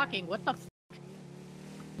it's talking? What the?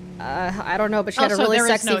 I don't know, but she had a really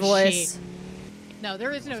sexy voice. No,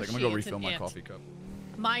 there is no I'm she. gonna go refill my coffee cup.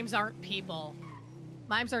 Mimes aren't people.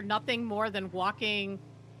 Mimes are nothing more than walking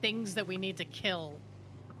things that we need to kill.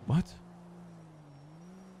 What?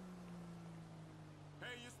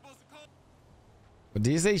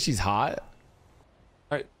 Do you say she's hot?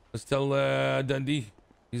 All right, let's tell Dundee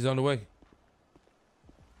he's on the way.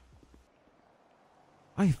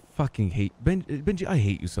 I fucking hate Benji. I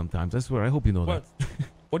hate you sometimes. I swear. I hope you know that.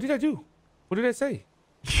 What did I do? What did I say?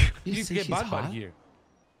 You need to say get she's BonBon hot? here.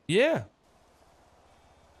 Yeah.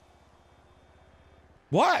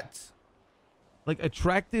 What? Like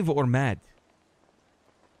attractive or mad?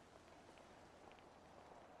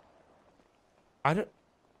 I don't.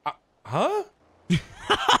 Huh?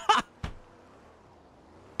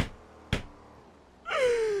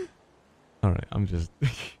 All right, I'm just.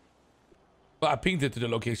 Well, I pinged it to the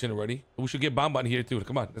location already. We should get BonBon here too.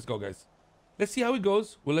 Come on, let's go, guys. Let's see how it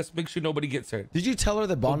goes. Well, let's make sure nobody gets hurt. Did you tell her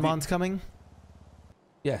that BonBon's coming?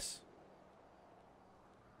 Yes.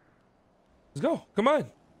 Let's go. Come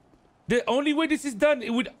on. The only way this is done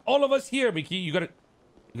with all of us here, Mickey. You got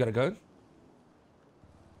a gun?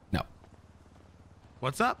 No.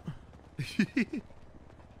 What's up?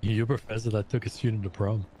 You're a professor that took a student to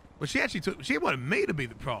prom. Well, she wanted me to be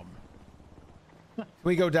the prom. Can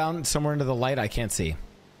we go down somewhere into the light? I can't see.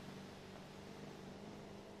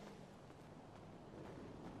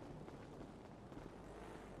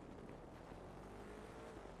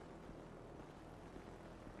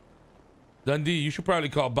 Dundee, you should probably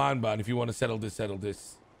call BonBon if you want to settle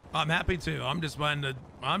this. I'm happy to. I'm just waiting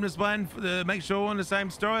to make sure we're on the same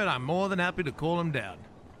story, and I'm more than happy to call him down.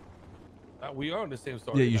 We are on the same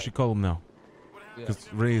story. Yeah, you should call him now.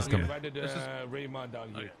 Because Ray is coming. Invited Ray Mond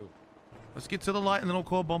down here too. Let's get to the light, and then I'll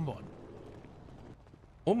call BonBon.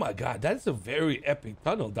 Oh my God, that's a very epic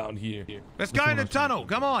tunnel down here. Let's go in the tunnel.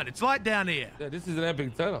 Come on, it's light down here. Yeah, this is an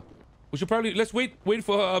epic tunnel. We should probably let's wait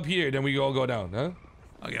for her up here, then we all go down, huh?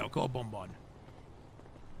 Okay, I'll call BonBon.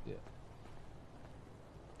 Yeah.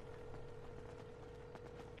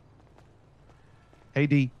 Hey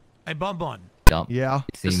D. Hey BonBon. Yeah.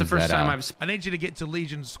 This is the first time I need you to get to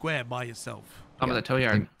Legion Square by yourself. I'm at the tow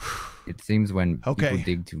yard. It seems when people Okay.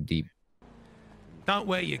 dig too deep. Don't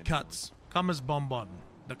wear your cuts. Come as BonBon,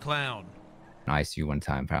 the clown. I ICU one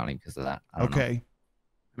time apparently because of that. I don't know. Okay.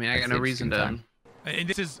 I mean, I got no reason to. And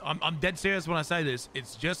this is, I'm dead serious when I say this.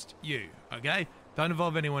 It's just you, okay? Don't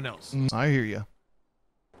involve anyone else. I hear you.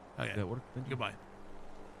 Okay. That work? Goodbye.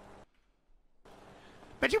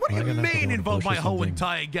 Benji, what do you mean involve my whole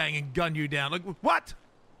entire gang and gun you down? Like, what?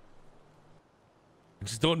 I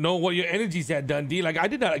just don't know what your energy's at, Dundee. Like, I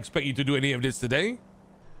did not expect you to do any of this today.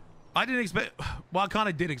 I didn't expect, well, I kind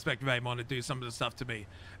of did expect Raymond to do some of the stuff to me.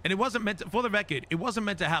 And it wasn't meant to, for the record, it wasn't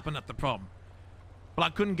meant to happen at the prom. But I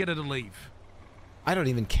couldn't get her to leave. I don't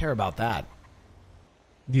even care about that.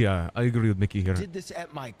 Yeah, I agree with Mickey here. I did this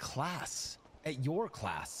at my class. At your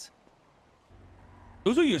class.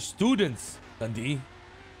 Those are your students, Dundee.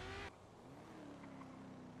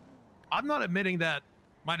 I'm not admitting that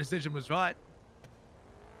my decision was right.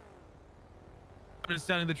 I'm just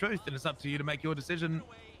telling the truth, and it's up to you to make your decision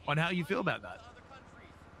on how you feel about that.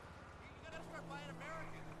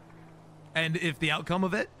 And if the outcome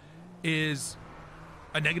of it is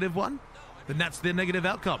a negative one, then that's the negative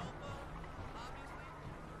outcome.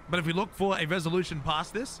 But if we look for a resolution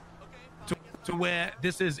past this, to where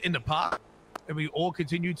this is in the past, and we all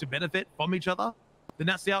continue to benefit from each other, then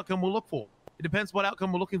that's the outcome we'll look for. It depends what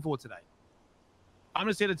outcome we're looking for today. I'm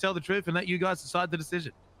just here to tell the truth and let you guys decide the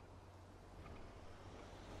decision.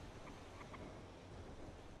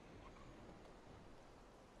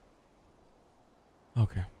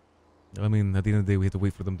 Okay. I mean, at the end of the day, we have to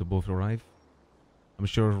wait for them to both arrive. I'm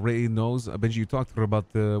sure Ray knows. Benji, you talked to her about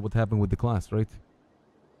what happened with the class, right?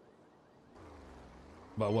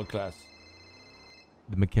 About what class?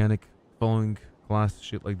 The mechanic following class,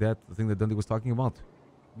 shit like that. The thing that Dundee was talking about.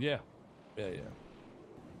 Yeah.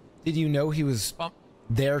 Did you know he was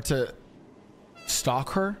there to stalk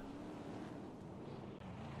her?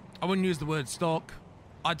 I wouldn't use the word stalk.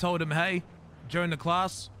 I told him, hey, during the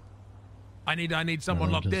class, I need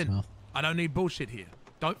someone locked in. I don't need bullshit here.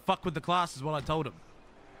 Don't fuck with the class is what I told him.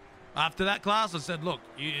 After that class, I said, look,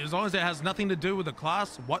 as long as it has nothing to do with the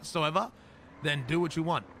class whatsoever, then do what you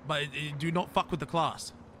want. But do not fuck with the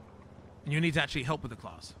class. And you need to actually help with the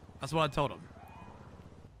class. That's what I told him.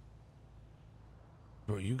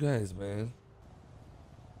 Bro, you guys, man.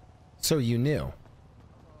 So you knew.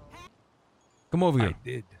 Come over here. I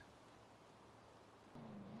did.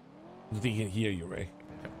 I think he can hear you, Ray.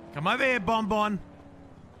 Come over here, BonBon.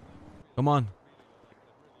 Come on.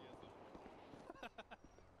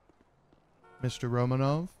 Mr.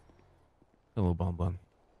 Romanov. Hello, BonBon.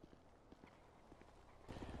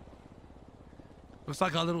 Looks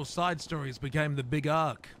like our little side stories became the big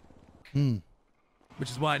arc. Which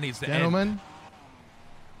is why it needs to end. Gentlemen.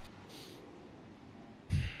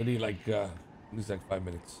 I need like 5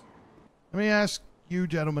 minutes. Let me ask you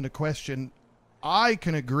gentlemen a question. I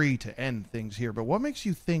can agree to end things here, but what makes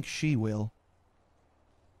you think she will?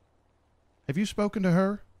 Have you spoken to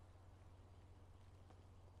her?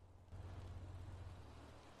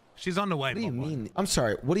 She's on the way. What do you mean? I'm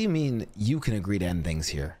sorry. What do you mean you can agree to end things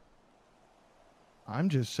here? I'm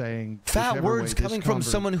just saying. Fat words coming from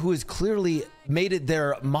someone who has clearly made it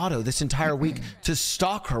their motto this entire week to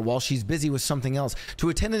stalk her while she's busy with something else, to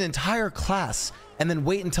attend an entire class and then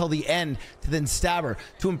wait until the end to then stab her,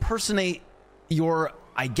 to impersonate your,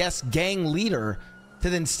 I guess, gang leader to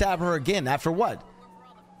then stab her again. After what?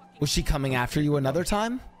 Was she coming after you another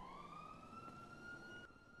time?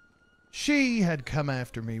 She had come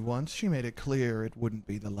after me once. She made it clear it wouldn't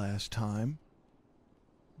be the last time.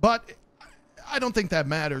 But I don't think that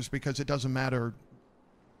matters because it doesn't matter.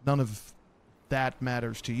 None of that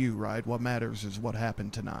matters to you, right? What matters is what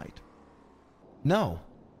happened tonight. No.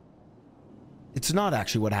 It's not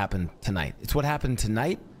actually what happened tonight. It's what happened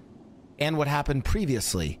tonight and what happened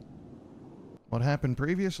previously. What happened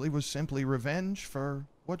previously was simply revenge for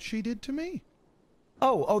what she did to me.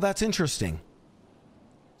 Oh, that's interesting.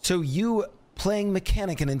 So you playing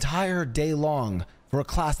mechanic an entire day long for a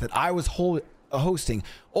class that I was hosting,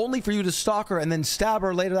 only for you to stalk her and then stab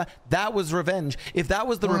her later. That was revenge. If that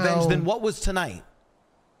was the revenge, then what was tonight?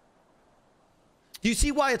 Do you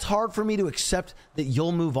see why it's hard for me to accept that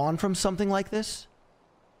you'll move on from something like this?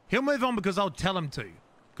 He'll move on because I'll tell him to.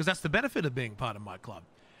 Because that's the benefit of being part of my club.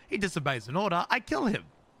 He disobeys an order, I kill him.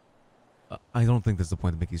 I don't think that's the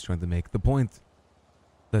point Mickey's trying to make. The point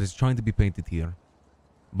that is trying to be painted here,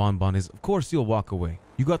 BonBon, is of course you'll walk away.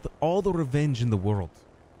 You got all the revenge in the world.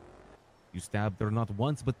 You stabbed her not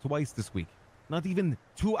once but twice this week. Not even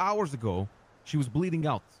 2 hours ago, she was bleeding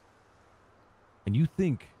out. And you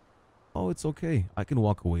think, oh, it's okay. I can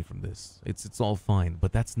walk away from this. It's all fine.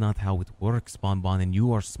 But that's not how it works, BonBon, and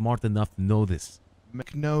you are smart enough to know this.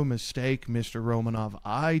 Make no mistake, Mr. Romanov,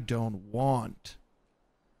 I don't want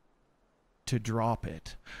to drop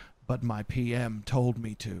it, but my PM told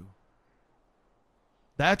me to.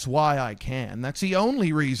 That's why I can. That's the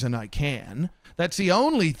only reason I can. That's the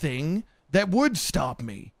only thing that would stop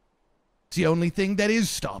me. It's the only thing that is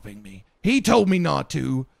stopping me. He told me not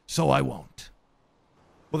to, so I won't.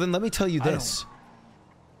 Well, then let me tell you this.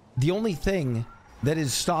 The only thing that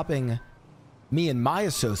is stopping me and my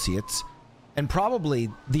associates, and probably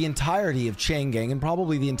the entirety of Chain Gang, and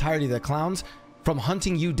probably the entirety of the clowns, from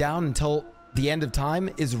hunting you down until the end of time,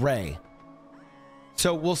 is Ray.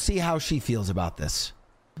 So we'll see how she feels about this.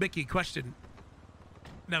 Mickey, question.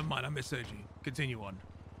 Never mind, I misheard you. Continue on.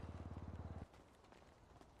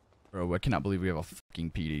 Bro, I cannot believe we have a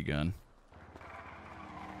fucking PD gun.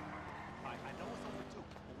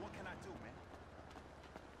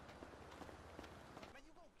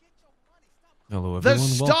 Hello, The everyone.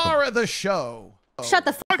 star Welcome. of the show. Shut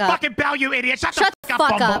the fuck up. Fucking Blau, you idiot. Shut the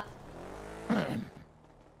fuck up.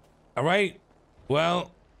 All right.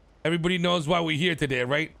 Well, everybody knows why we're here today,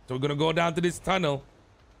 right? So we're going to go down to this tunnel.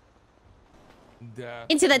 And,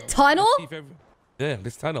 Into the tunnel? Yeah,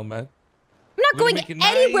 this tunnel, man. I'm not going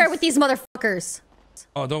anywhere with these motherfuckers.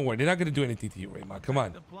 Oh, don't worry. They're not going to do anything to you, Raymond. Come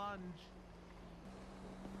on.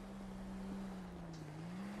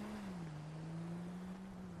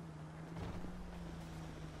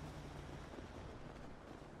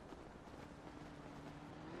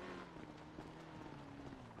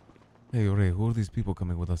 Hey, Ray, who are these people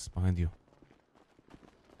coming with us behind you?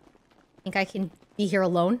 Think I can be here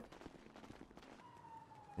alone?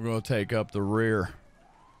 We're gonna take up the rear.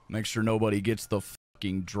 Make sure nobody gets the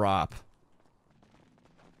fucking drop.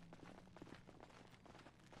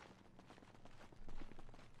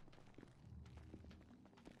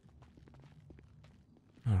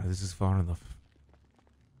 Alright, this is far enough.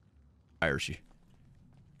 Fire she.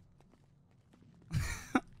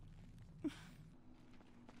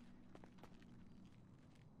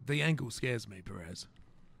 The angle scares me, Perez.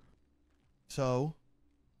 So,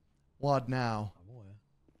 what now?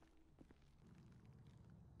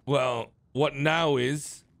 Well, what now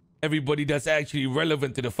is everybody that's actually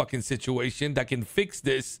relevant to the fucking situation that can fix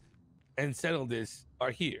this and settle this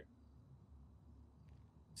are here.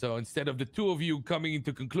 So instead of the two of you coming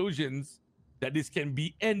into conclusions that this can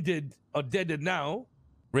be ended or deaded now,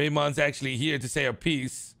 Raymond's actually here to say her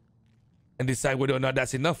piece and decide whether or not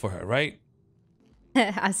that's enough for her, right?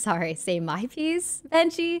 I'm sorry. Say my piece,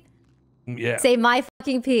 Benji? Yeah. Say my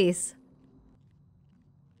fucking piece.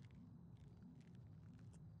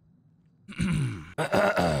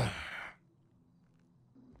 Can't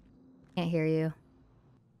hear you.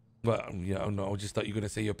 Well, yeah, no, I just thought you were going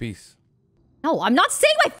to say your piece. No, I'm not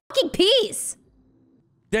saying my fucking piece.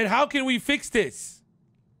 Then how can we fix this?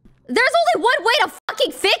 There's only one way to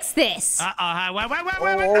fucking fix this. Wait.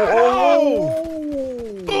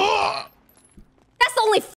 That's the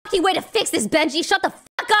only fucking way to fix this, Benji. Shut the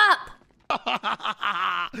fuck up.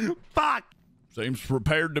 Fuck. Seems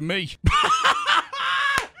prepared to me.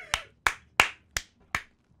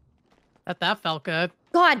 That felt good.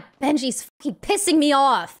 God, Benji's fucking pissing me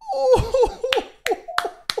off.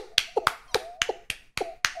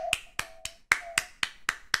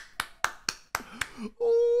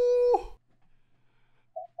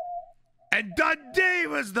 And Dundee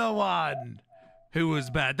was the one who was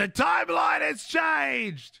bad. The timeline has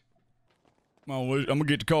changed. I'm gonna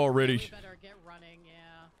get the car ready. Better get running,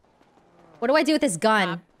 yeah. What do I do with this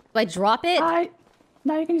gun? Do I drop it?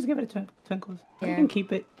 No, you can just give it to Twinkles. You can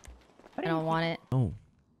keep it. I don't want it. Oh.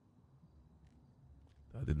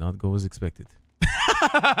 That did not go as expected.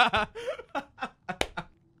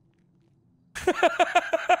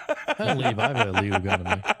 Don't leave. I have a legal gun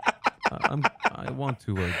on me. I want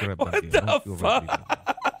to grab What that. the fuck?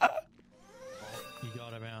 You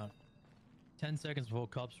got around 10 seconds before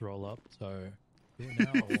cops roll up, so do it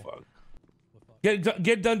now. Fuck.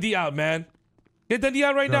 Get Dundee out, man. Get Dundee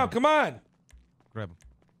out right now. Come on. Grab him.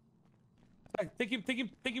 Take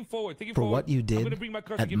him forward. Take him For forward. what you I'm gonna did bring my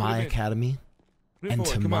car at get my rid of it. academy Bring it and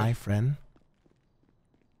forward, to come my on. friend,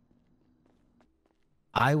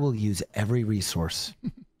 I will use every resource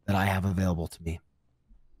that I have available to me.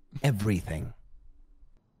 Everything.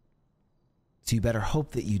 So you better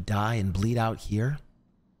hope that you die and bleed out here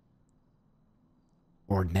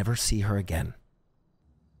or never see her again.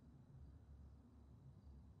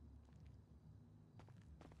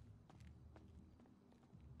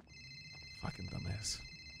 Fucking dumbass.